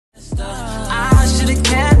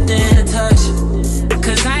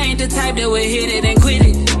do it, hit it and quit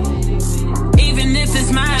it. Even if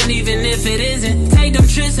it's mine, even if it isn't. Take them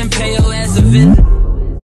trips and pay your ass a visit.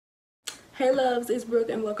 Hey loves, it's Brooke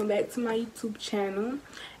and welcome back to my YouTube channel.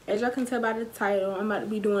 As y'all can tell by the title, I'm about to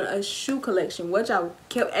be doing a shoe collection, which y'all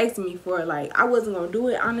kept asking me for. Like, I wasn't gonna do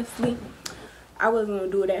it, honestly. I wasn't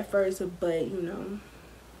gonna do it at first, but you know,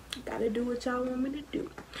 gotta do what y'all want me to do.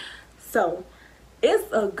 So it's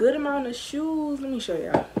a good amount of shoes. Let me show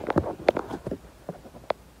y'all.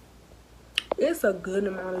 It's a good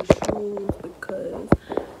amount of shoes because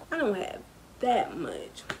I don't have that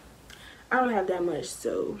much.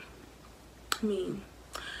 So I mean,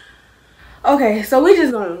 okay, so we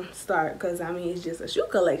just gonna start because I mean it's just a shoe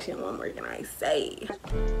collection. What more can I say?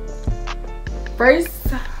 First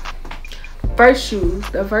shoes.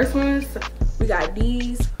 The first ones, we got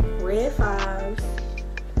these red 5s.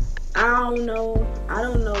 I don't know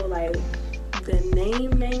like the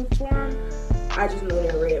name for them. I just know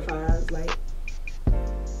they're red 5s. Like,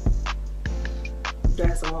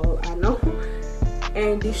 that's all I know.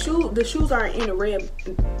 And the shoes aren't in the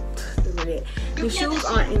shoes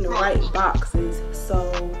aren't in the right boxes,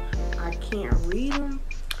 so I can't read them.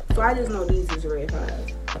 So I just know these is red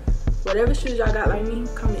 5s. Whatever shoes y'all got like me,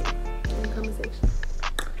 comment in the comment section.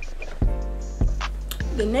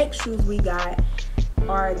 The next shoes we got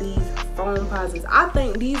are these Foamposites. I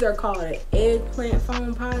think these are called eggplant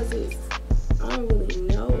Foamposites. I don't really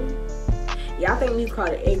know. Yeah, I think these called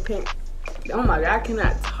an eggplant. Oh my god, I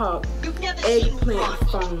cannot talk. Eggplant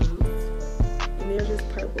foams. And they're just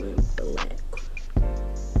purple and black.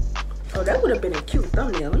 Oh, that would have been a cute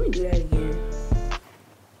thumbnail. Let me do that again.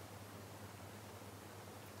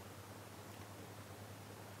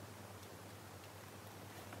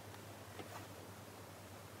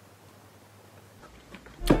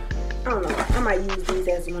 I don't know. I might use these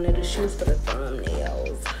as one of the shoes for the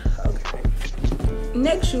thumbnails. Okay.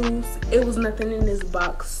 Next shoes, it was nothing in this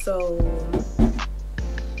box, so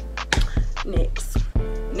next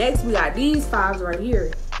we got these 5s right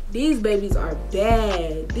here. These babies are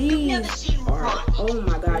bad. These are, oh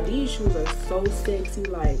my god, these shoes are so sexy.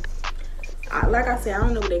 Like I said, I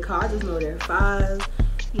don't know what they call. I just know they're 5s.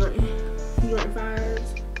 Jordan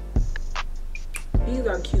 5s. These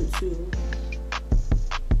are cute too.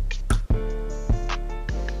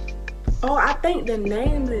 Oh, I think the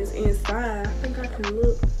name is inside. I think I can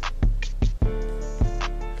look.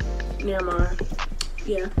 Never mind.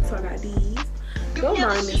 Yeah, so I got these. Don't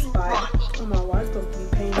mind this spot. Oh my god, it's supposed to be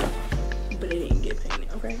painted, but it didn't get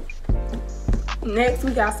painted, okay? Next,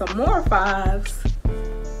 we got some more 5s.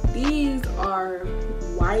 These are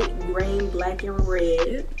white, green, black, and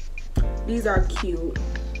red. These are cute.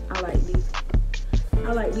 I like these.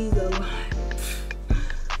 I like these a lot.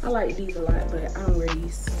 I like these a lot, but I don't wear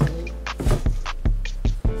these. So.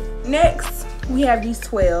 Next, we have these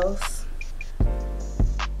 12s.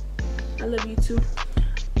 I love you too.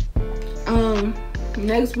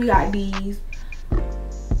 Next we got these.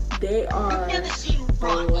 They are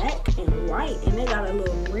black and white, and they got a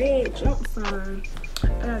little red jump sign.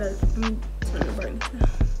 Let me turn the brightness down.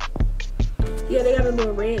 Yeah, they got a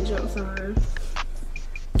little red jump sign,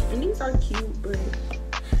 and these are cute. But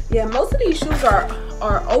yeah, most of these shoes are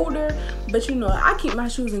older, but you know I keep my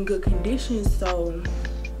shoes in good condition, so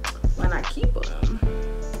when I keep them.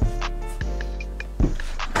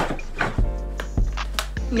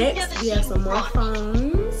 Next, we have some more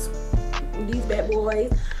phones. These bad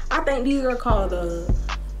boys. I think these are called the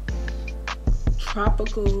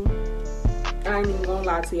tropical. I ain't even gonna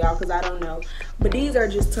lie to y'all because I don't know. But these are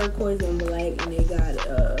just turquoise and black, and they got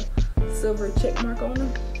a silver check mark on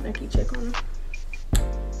them. Nike check on them.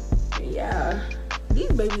 Yeah,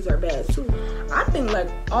 these babies are bad too. I think like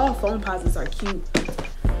all Foamposites are cute.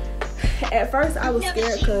 At first I was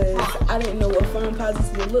scared because I didn't know what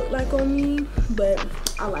Foamposites would look like on me, but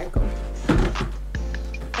I like them.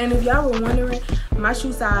 And if y'all were wondering, my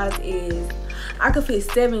shoe size is, I could fit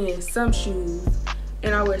 7 in some shoes,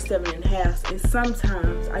 and I wear 7.5, and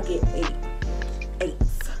sometimes I get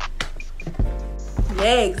 8s.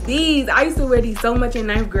 Next, these, I used to wear these so much in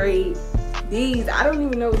 9th grade. These, I don't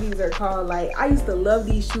even know what these are called. Like, I used to love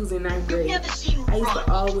these shoes in 9th grade. I used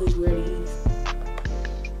to always wear these.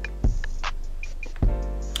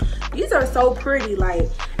 These are so pretty, like,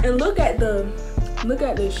 and look at the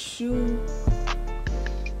shoe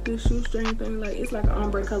string thing. Like, it's like an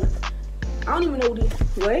ombre color. I don't even know what this.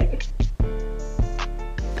 What?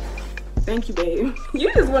 Thank you, babe.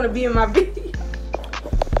 You just want to be in my video.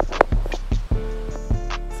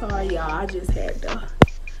 Sorry, y'all. I just had to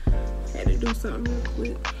do something real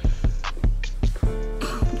quick.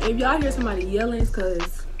 If y'all hear somebody yelling, it's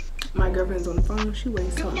because my girlfriend's on the phone. She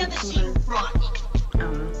waits something from her. I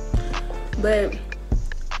don't know. But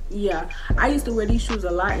yeah, I used to wear these shoes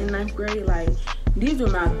a lot in 9th grade. Like, these were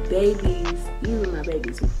my babies. These were my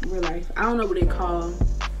babies in real life. I don't know what they're called.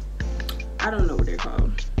 I don't know what they're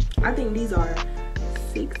called. I think these are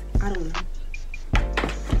 6. I don't know.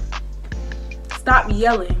 Stop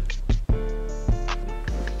yelling.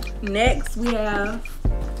 Next we have,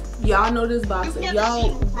 y'all know this box. If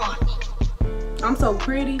y'all, I'm so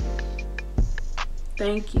pretty.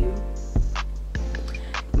 Thank you.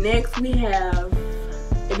 Next we have,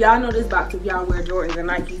 if y'all know this box, if y'all wear Jordans and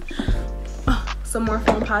Nikes, some more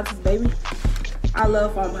Foamposites, baby. I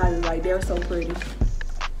love Foamposites, like they're so pretty.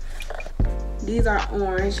 These are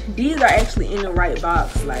orange. These are actually in the right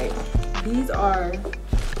box. Like, these are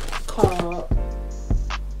called,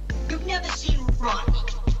 You've never seen run.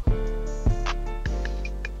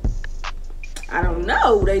 I don't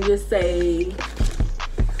know. They just say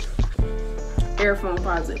Air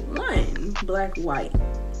Foamposite 1, black, white,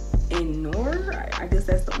 and Nor. I guess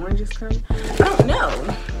that's the orangest color. I don't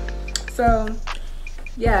know. So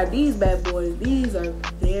yeah, these bad boys, these are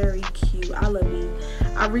very cute. I love these.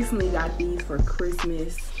 I recently got these for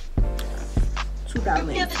Christmas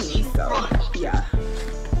 2018. So yeah.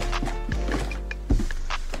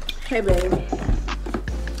 Hey baby.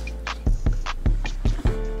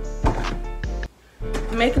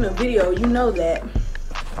 I'm making a video, you know that.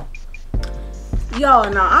 Y'all,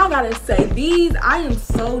 now I gotta say, these, I am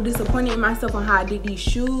so disappointed in myself on how I did these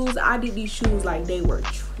shoes. I did these shoes like they were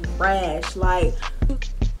trash. Like,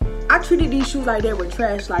 I treated these shoes like they were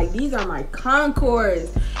trash. Like, these are my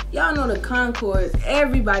Concords. Y'all know the Concords.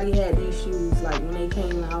 Everybody had these shoes like when they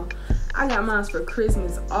came out. I got mine for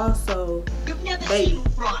Christmas also. Baby,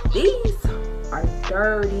 these are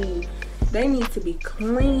dirty. They need to be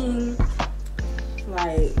clean.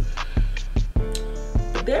 Like,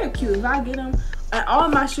 but they're cute. If I get them, and all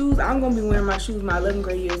my shoes, I'm gonna be wearing my shoes my 11th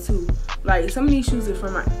grade year too. Like, some of these shoes are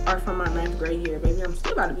from my 9th grade year, baby. I'm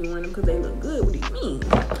still about to be wearing them because they look good. What do you mean?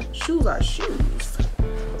 Shoes are shoes.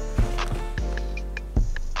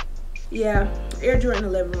 Yeah, Air Jordan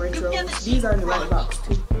 11 Retros. These are in the right box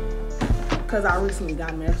too, because I recently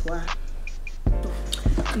got them, that's why.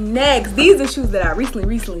 Next, these are shoes that I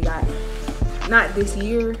recently got. Not this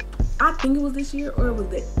year. I think it was this year, or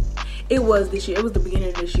was it? It was this year. It was the beginning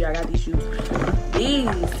of this year I got these shoes. These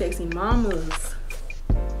sexy mamas.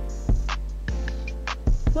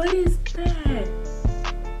 What is that?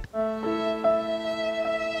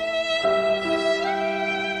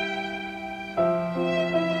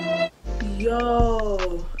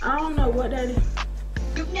 Yo, I don't know what that is.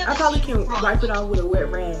 I probably can wipe it off with a wet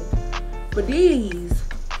rag. But these,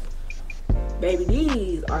 baby,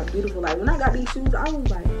 these are beautiful. Like, when I got these shoes, I was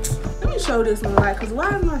like, let me show this one, like, cause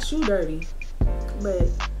why is my shoe dirty? But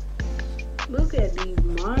look at these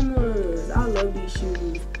mamas. I love these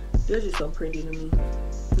shoes. They're just so pretty to me.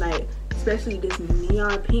 Like, especially this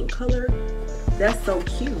neon pink color. That's so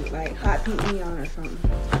cute. Like, hot pink neon or something.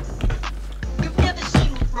 You've never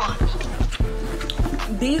seen run.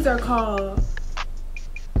 These are called,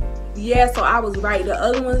 yeah, so I was right. The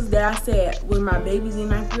other ones that I said were my babies in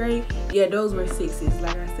 9th grade, yeah, those were 6s.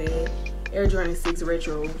 Like I said, Air Jordan 6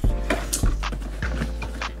 Retros.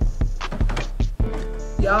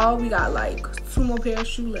 Y'all, we got like 2 more pairs of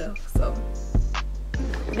shoes left. So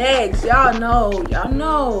next, y'all know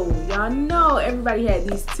everybody had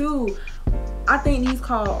these too. I think these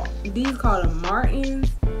called them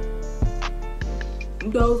Martins.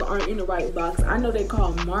 Those aren't in the right box. I know they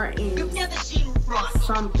call Martins. You've never seen run.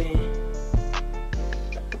 Something.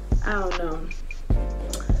 I don't know.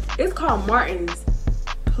 It's called Martins.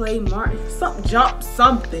 Play Martin. Jump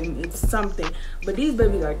something. It's something. But these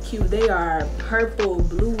babies are cute. They are purple,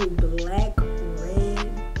 blue, black, red.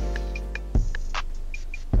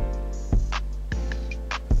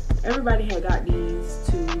 Everybody had got these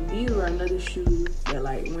too. These were another shoe that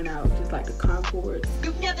like went out, just like the Concords.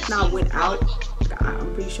 Not went out.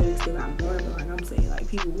 I'm pretty sure they still got more, but like I'm saying, like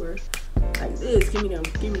people were like this. Give me them.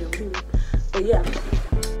 But yeah.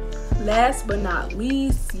 Last but not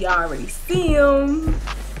least, y'all already see them.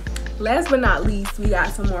 Last but not least, we got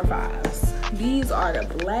some more 5s. These are the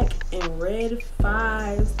black and red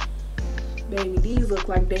 5s. Baby, these look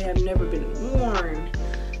like they have never been worn.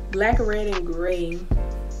 Black, red, and gray.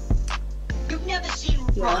 You've never seen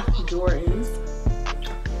yeah, Jordans.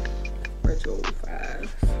 Retro 5s.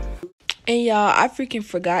 And y'all, I freaking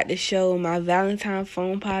forgot to show my Valentine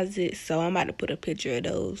Foamposite, so I'm about to put a picture of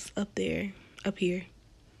those up here.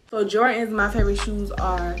 So Jordans, my favorite shoes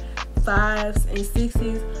are 5s and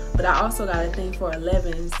 6s, but I also got a thing for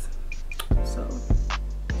 11s. So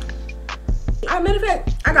Matter of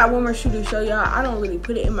fact, I got one more shoe to show y'all. I don't really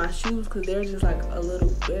put it in my shoes because they're just like little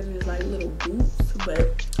boots.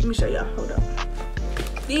 But let me show y'all. Hold up.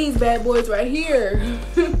 These bad boys right here.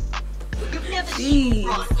 You've never seen These.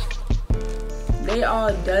 run. They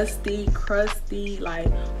all dusty, crusty.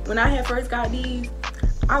 Like when I had first got these,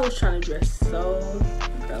 I was trying to dress so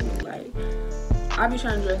girly. Like I be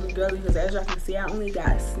trying to dress girly because as y'all can see, I only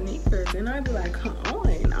got sneakers, and I be like, come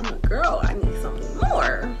on, I'm a girl. I need something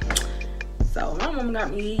more. So my mom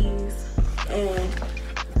got me these, and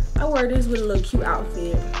I wore this with a little cute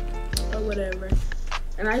outfit or whatever.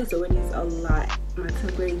 And I used to wear these a lot my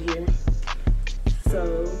 10th grade year.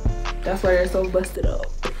 So that's why they're so busted up.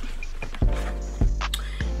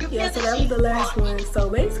 Yeah, so that was the last one. So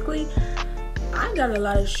basically, I got a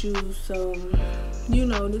lot of shoes. So, you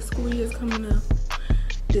know, this school year is coming up.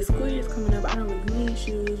 I don't really need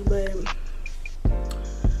shoes, but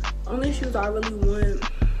only shoes I really want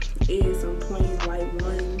is some plain white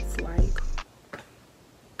ones, like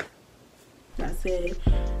that's it.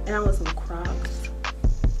 And I want some Crocs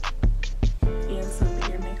and some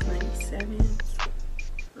Air Max 97s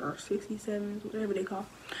or 67s, whatever they call.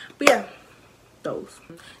 But yeah, those.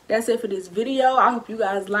 That's it for this video. I hope you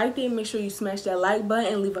guys liked it. Make sure you smash that like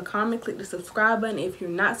button and leave a comment. Click the subscribe button if you're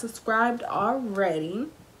not subscribed already.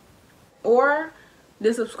 Or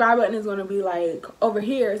the subscribe button is going to be like over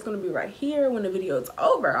here. It's going to be right here when the video is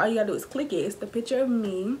over. All you gotta do is click it. It's the picture of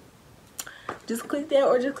me. Just click that,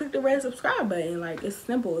 or just click the red subscribe button. Like, it's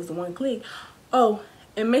simple. It's one click. Oh,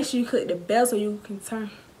 and make sure you click the bell so you can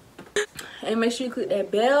turn. And make sure you click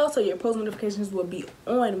that bell so your post notifications will be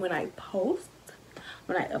on when I post.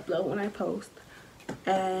 When I upload, when I post.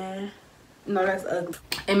 And no, that's ugly.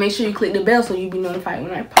 And make sure you click the bell so you'll be notified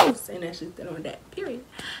when I post. And that's just it on that, period.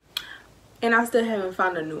 And I still haven't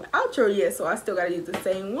found a new outro yet, so I still gotta use the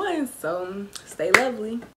same one. So stay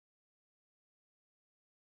lovely.